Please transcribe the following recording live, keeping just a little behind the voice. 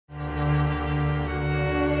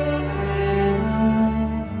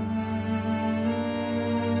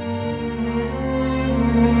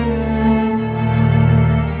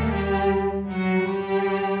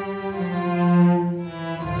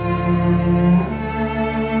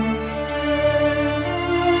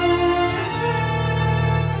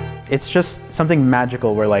it's just something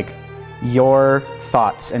magical where like your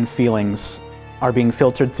thoughts and feelings are being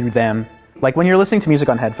filtered through them. Like when you're listening to music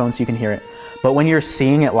on headphones, you can hear it, but when you're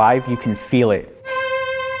seeing it live, you can feel it.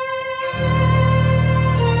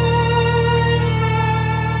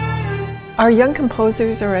 Our young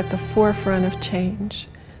composers are at the forefront of change.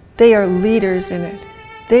 They are leaders in it.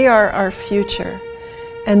 They are our future.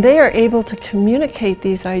 And they are able to communicate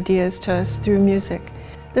these ideas to us through music.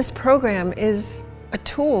 This program is a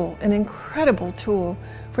tool, an incredible tool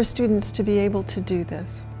for students to be able to do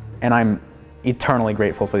this. And I'm eternally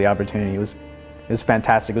grateful for the opportunity. It was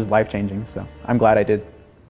fantastic, it was life-changing, so I'm glad I did.